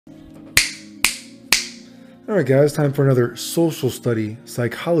Alright guys, time for another social study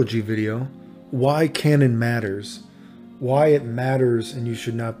psychology video. Why canon matters. Why it matters and you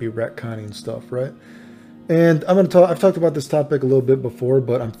should not be retconning stuff, right? And I've talked about this topic a little bit before,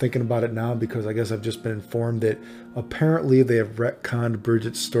 but I'm thinking about it now because I guess I've just been informed that apparently they have retconned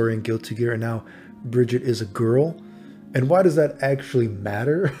Bridget's story in Guilty Gear and now Bridget is a girl. And why does that actually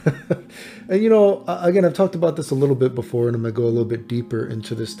matter? And you know, again, I've talked about this a little bit before, and I'm going to go a little bit deeper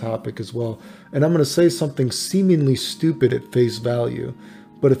into this topic as well. And I'm going to say something seemingly stupid at face value,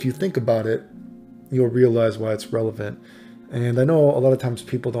 but if you think about it, you'll realize why it's relevant. And I know a lot of times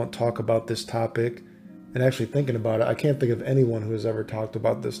people don't talk about this topic, and actually thinking about it, I can't think of anyone who has ever talked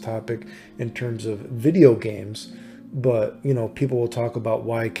about this topic in terms of video games, but you know, people will talk about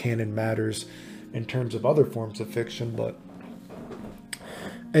why canon matters in terms of other forms of fiction.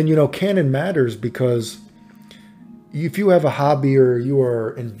 And you know, canon matters because if you have a hobby or you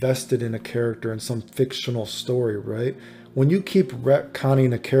are invested in a character in some fictional story, right? When you keep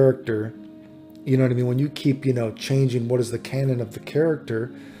retconning a character, you know what I mean? When you keep, you know, changing what is the canon of the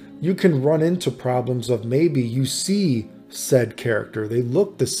character, you can run into problems of maybe you see said character, they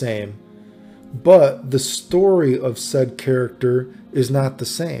look the same, but the story of said character is not the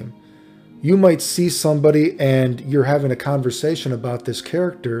same. You might see somebody and you're having a conversation about this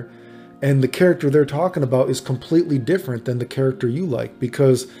character, and the character they're talking about is completely different than the character you like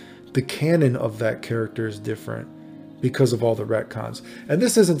because the canon of that character is different because of all the retcons. And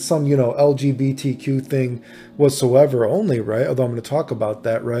this isn't some, you know, LGBTQ thing whatsoever only, right? Although I'm going to talk about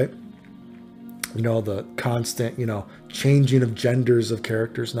that, right? You know, the constant, you know, changing of genders of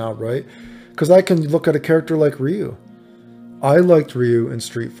characters now, right? Because I can look at a character like Ryu. I liked Ryu in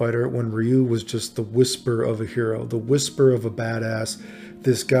Street Fighter when Ryu was just the whisper of a hero, the whisper of a badass,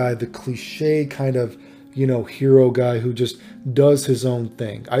 this guy, the cliche kind of, you know, hero guy who just does his own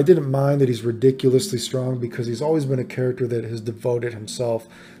thing. I didn't mind that he's ridiculously strong because he's always been a character that has devoted himself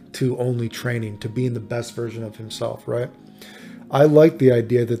to only training, to being the best version of himself, right? I like the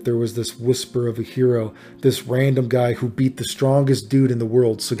idea that there was this whisper of a hero, this random guy who beat the strongest dude in the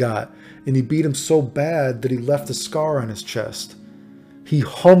world, Sagat. And he beat him so bad that he left a scar on his chest. He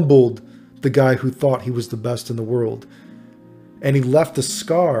humbled the guy who thought he was the best in the world. And he left a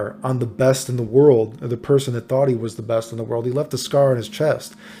scar on the best in the world, or the person that thought he was the best in the world. He left a scar on his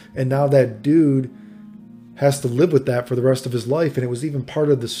chest. And now that dude has to live with that for the rest of his life. And it was even part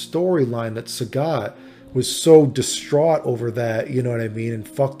of the storyline that Sagat was so distraught over that, you know what I mean, and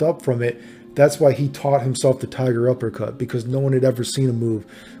fucked up from it. That's why he taught himself the Tiger Uppercut, because no one had ever seen a move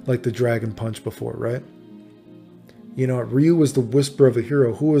like the Dragon Punch before, right? You know, Ryu was the whisper of a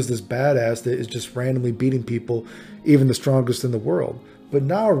hero. Who is this badass that is just randomly beating people, even the strongest in the world? But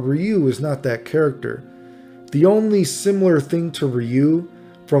now Ryu is not that character. The only similar thing to Ryu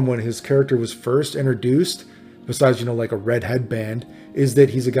from when his character was first introduced, besides, you know, like a red headband, is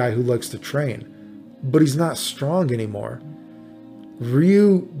that he's a guy who likes to train. But he's not strong anymore.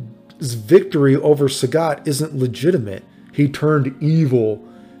 Ryu's victory over Sagat isn't legitimate. He turned evil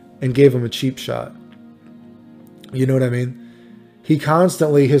and gave him a cheap shot. You know what I mean? He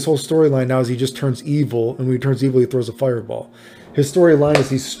constantly, his whole storyline now is he just turns evil, and when he turns evil, he throws a fireball. His storyline is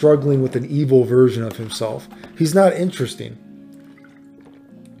he's struggling with an evil version of himself. He's not interesting.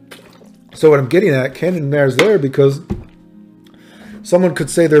 So what I'm getting at, canon matters there because someone could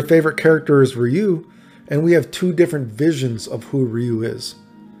say their favorite character is Ryu, and we have two different visions of who Ryu is.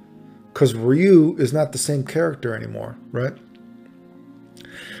 Because Ryu is not the same character anymore, right?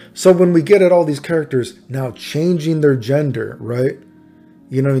 So when we get at all these characters now changing their gender, right?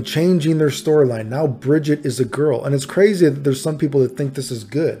 You know, changing their storyline. Now Bridget is a girl. And it's crazy that there's some people that think this is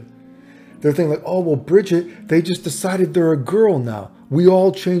good. They're thinking like, oh, well, Bridget, they just decided they're a girl now. We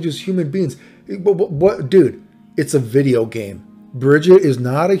all change as human beings. What? Dude, it's a video game. Bridget is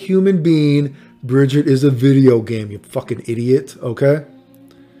not a human being. Bridget is a video game, you fucking idiot, okay?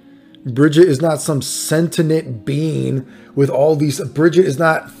 Bridget is not some sentient being with all these. Bridget is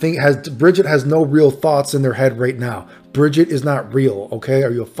not Bridget has no real thoughts in their head right now. Bridget is not real, okay?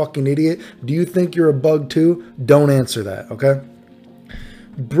 Are you a fucking idiot? Do you think you're a bug too? Don't answer that, okay?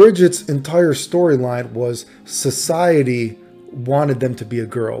 Bridget's entire storyline was society wanted them to be a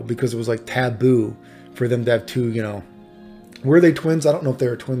girl because it was like taboo for them to have two, you know. Were they twins? I don't know if they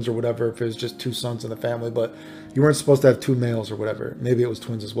were twins or whatever, if it was just two sons in the family, but you weren't supposed to have two males or whatever. Maybe it was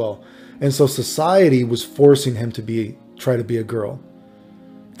twins as well. And so society was forcing him to try to be a girl.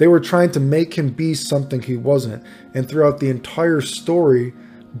 They were trying to make him be something he wasn't. And throughout the entire story,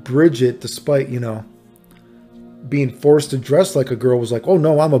 Bridget, despite, you know, being forced to dress like a girl, was like, oh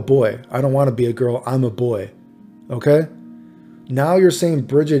no, I'm a boy. I don't want to be a girl. I'm a boy. Okay? Now you're saying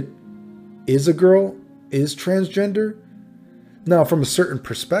Bridget is a girl? is transgender. Now, from a certain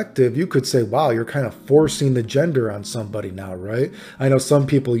perspective, you could say, wow, you're kind of forcing the gender on somebody now, right? I know some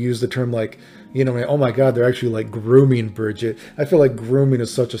people use the term like, you know, oh my God, they're actually like grooming Bridget. I feel like grooming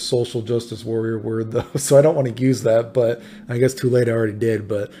is such a social justice warrior word though, so I don't want to use that, but I guess too late, I already did.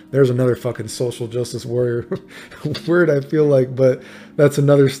 But there's another fucking social justice warrior word, I feel like, but that's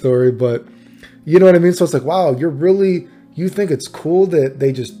another story. But you know what I mean? So it's like, wow, you think it's cool that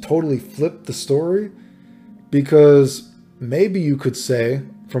they just totally flipped the story? Because maybe you could say,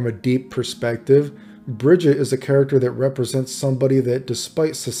 from a deep perspective, Bridget is a character that represents somebody that,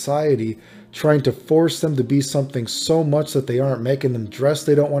 despite society trying to force them to be something so much that they aren't, making them dress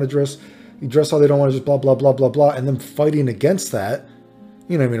they don't want to dress how they don't want to, just blah, blah, blah, blah, blah, and them fighting against that.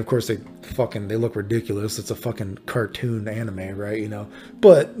 You know what I mean? Of course, they look ridiculous. It's a fucking cartoon anime, right? You know,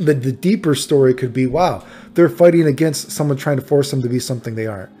 but the deeper story could be, wow, they're fighting against someone trying to force them to be something they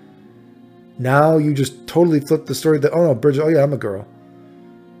aren't. Now you just totally flip the story that, oh no, Bridget, oh yeah, I'm a girl.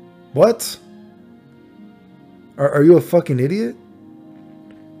 What? Are you a fucking idiot?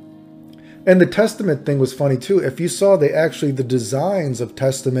 And the Testament thing was funny too. If you saw, the designs of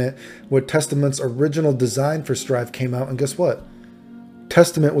Testament, what Testament's original design for Strive came out, and guess what?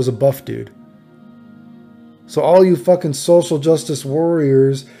 Testament was a buff dude. So all you fucking social justice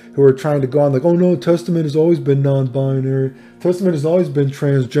warriors who are trying to go on like, oh no, Testament has always been non-binary, Testament has always been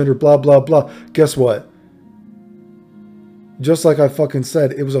transgender, blah, blah, blah. Guess what? Just like I fucking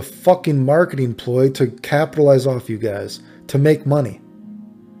said, it was a fucking marketing ploy to capitalize off you guys, to make money.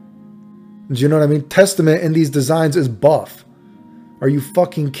 Do you know what I mean? Testament in these designs is buff. Are you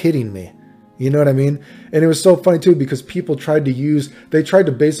fucking kidding me? You know what I mean? And it was so funny too, because people tried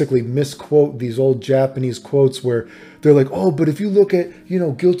to basically misquote these old Japanese quotes where they're like, oh, but if you look at, you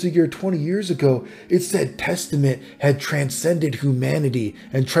know, Guilty Gear 20 years ago, it said Testament had transcended humanity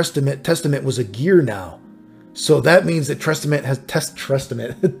and Testament was a gear now. So that means that Testament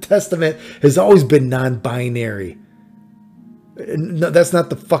has always been non-binary. No, that's not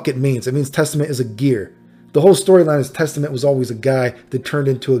the fuck it means. It means Testament is a gear. The whole storyline is Testament was always a guy that turned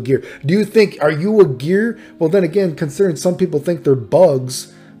into a gear. Do you think, are you a gear? Well, then again, considering some people think they're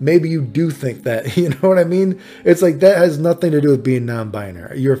bugs, maybe you do think that. You know what I mean? It's like, that has nothing to do with being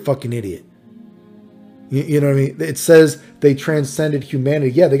non-binary. You're a fucking idiot. You know what I mean? It says they transcended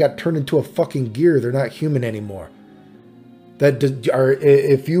humanity. Yeah, they got turned into a fucking gear. They're not human anymore.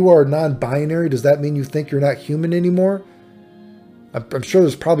 If you are non-binary, does that mean you think you're not human anymore? I'm sure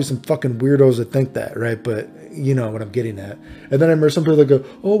there's probably some fucking weirdos that think that, right? But you know what I'm getting at. And then I remember some people that go,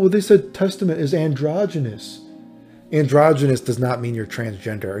 oh, well, they said Testament is androgynous. Androgynous does not mean you're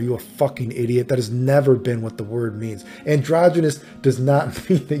transgender. Are you a fucking idiot? That has never been what the word means. Androgynous does not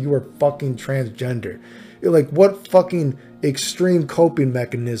mean that you are fucking transgender. You're like, what fucking extreme coping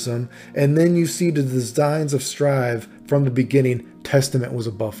mechanism? And then you see the designs of Strive from the beginning. Testament was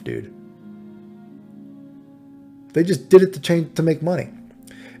a buff dude. They just did it to make money.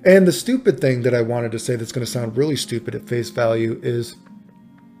 And the stupid thing that I wanted to say that's going to sound really stupid at face value is,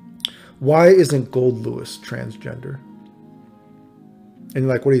 why isn't Goldlewis transgender? And you're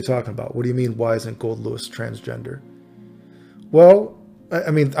like, what are you talking about? What do you mean, why isn't Goldlewis transgender? Well,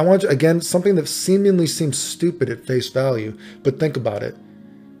 I mean, I want you, again, something that seemingly seems stupid at face value, but think about it.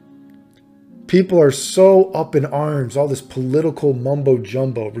 People are so up in arms, all this political mumbo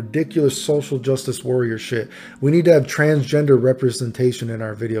jumbo, ridiculous social justice warrior shit. We need to have transgender representation in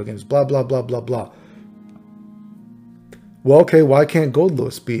our video games, blah, blah, blah, blah, blah. Well, okay, why can't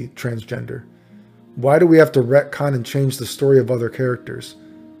Goldlewis be transgender? Why do we have to retcon and change the story of other characters?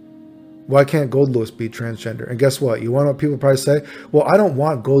 Why can't Goldlewis be transgender? And guess what? You want what people probably say? Well, I don't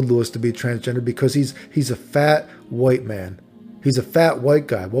want Goldlewis to be transgender because he's a fat white man. He's a fat white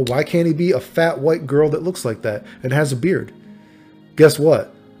guy. Well, why can't he be a fat white girl that looks like that and has a beard? Guess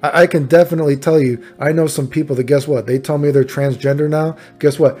what? I can definitely tell you, I know some people that, guess what? They tell me they're transgender now.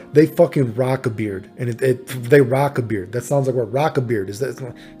 Guess what? They fucking rock a beard. And they rock a beard. That sounds like what rock a beard is. That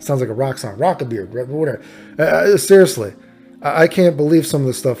sounds like a rock song. Rock a beard. Whatever. Seriously. I can't believe some of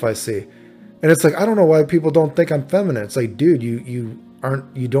the stuff I see. And it's like, I don't know why people don't think I'm feminine. It's like, dude, you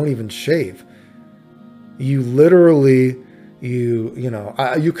don't even shave. You literally...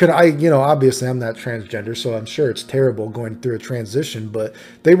 obviously I'm not transgender, so I'm sure it's terrible going through a transition, but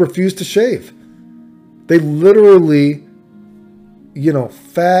they refuse to shave. They literally,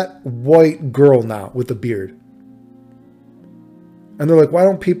 fat white girl now with a beard. And they're like, why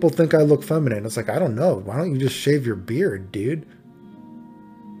don't people think I look feminine? It's like, I don't know. Why don't you just shave your beard, dude?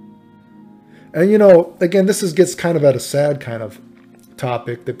 And again, this gets kind of at a sad kind of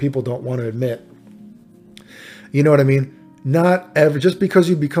topic that people don't want to admit. You know what I mean? Not ever. Just because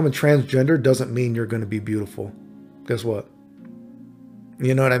you become a transgender doesn't mean you're going to be beautiful. Guess what?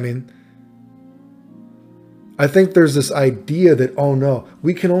 You know what I mean? I think there's this idea that, oh no,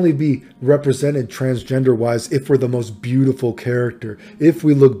 we can only be represented transgender wise if we're the most beautiful character, if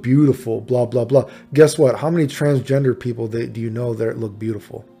we look beautiful, blah, blah, blah. Guess what? How many transgender people do you know that look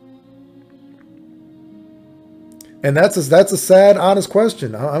beautiful? And that's a sad, honest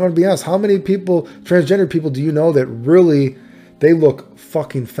question. I'm going to be honest. How many people, transgender people, do you know that really, they look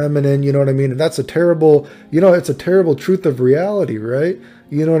fucking feminine? You know what I mean? And that's a terrible, you know, it's a terrible truth of reality, right?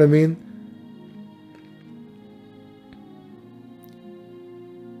 You know what I mean?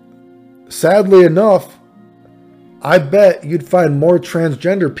 Sadly enough, I bet you'd find more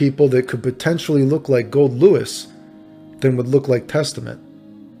transgender people that could potentially look like Goldlewis than would look like Testament.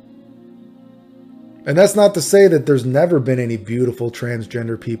 And that's not to say that there's never been any beautiful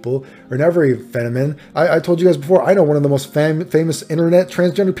transgender people or never any feminine. I told you guys before, I know one of the most famous internet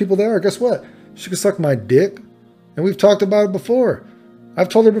transgender people there are. Guess what? She could suck my dick. And we've talked about it before. I've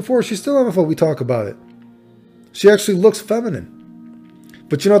told her before. She's still on the phone. We talk about it. She actually looks feminine.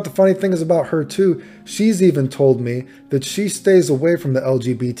 But you know what the funny thing is about her too? She's even told me that she stays away from the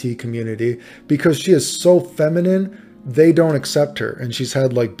LGBT community because she is so feminine, they don't accept her. And she's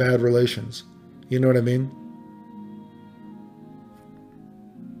had like bad relations. You know what I mean?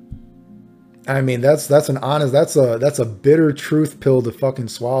 I mean, that's an honest, that's a bitter truth pill to fucking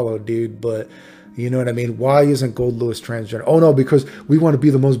swallow, dude. But you know what I mean? Why isn't Goldlewis transgender? Oh no, because we want to be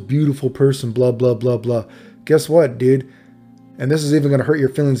the most beautiful person, blah, blah, blah, blah. Guess what, dude? And this is even going to hurt your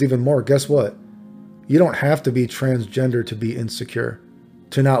feelings even more. Guess what? You don't have to be transgender to be insecure,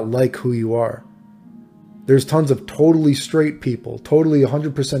 to not like who you are. There's tons of totally straight people, totally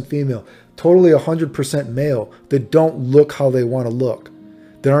 100% female, totally 100% male that don't look how they want to look.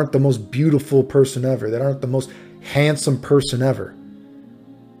 That aren't the most beautiful person ever. That aren't the most handsome person ever.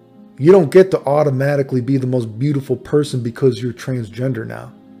 You don't get to automatically be the most beautiful person because you're transgender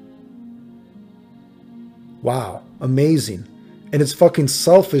now. Wow. Amazing. And it's fucking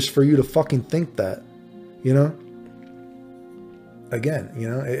selfish for you to fucking think that, you know? Again, you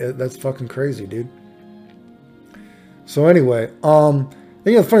know, that's fucking crazy, dude. So anyway, you know,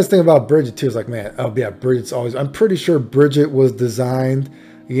 the funniest thing about Bridget too is like, man, oh yeah, Bridget's always, I'm pretty sure Bridget was designed,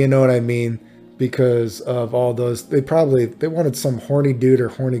 you know what I mean? Because of all those, they wanted some horny dude or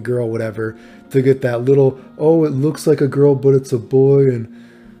horny girl, whatever, to get that little, oh, it looks like a girl, but it's a boy. And,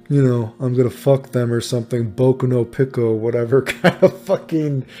 you know, I'm going to fuck them or something, Boku no Pico, whatever kind of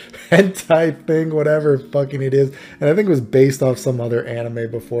fucking hentai thing, whatever fucking it is. And I think it was based off some other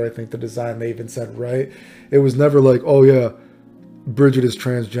anime before. I think the design they even said, right? It was never like, oh yeah, Bridget is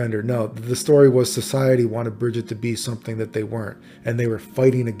transgender. No, the story was society wanted Bridget to be something that they weren't. And they were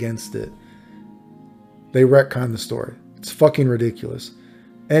fighting against it. They retconned the story. It's fucking ridiculous.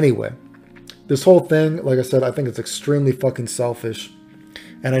 Anyway, this whole thing, like I said, I think it's extremely fucking selfish.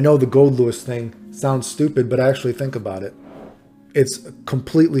 And I know the Goldlewis thing sounds stupid, but actually think about it. It's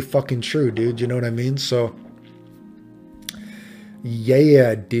completely fucking true, dude. You know what I mean? So,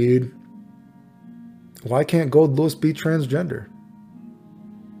 yeah, dude. Why can't Goldlewis be transgender?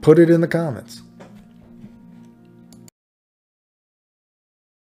 Put it in the comments.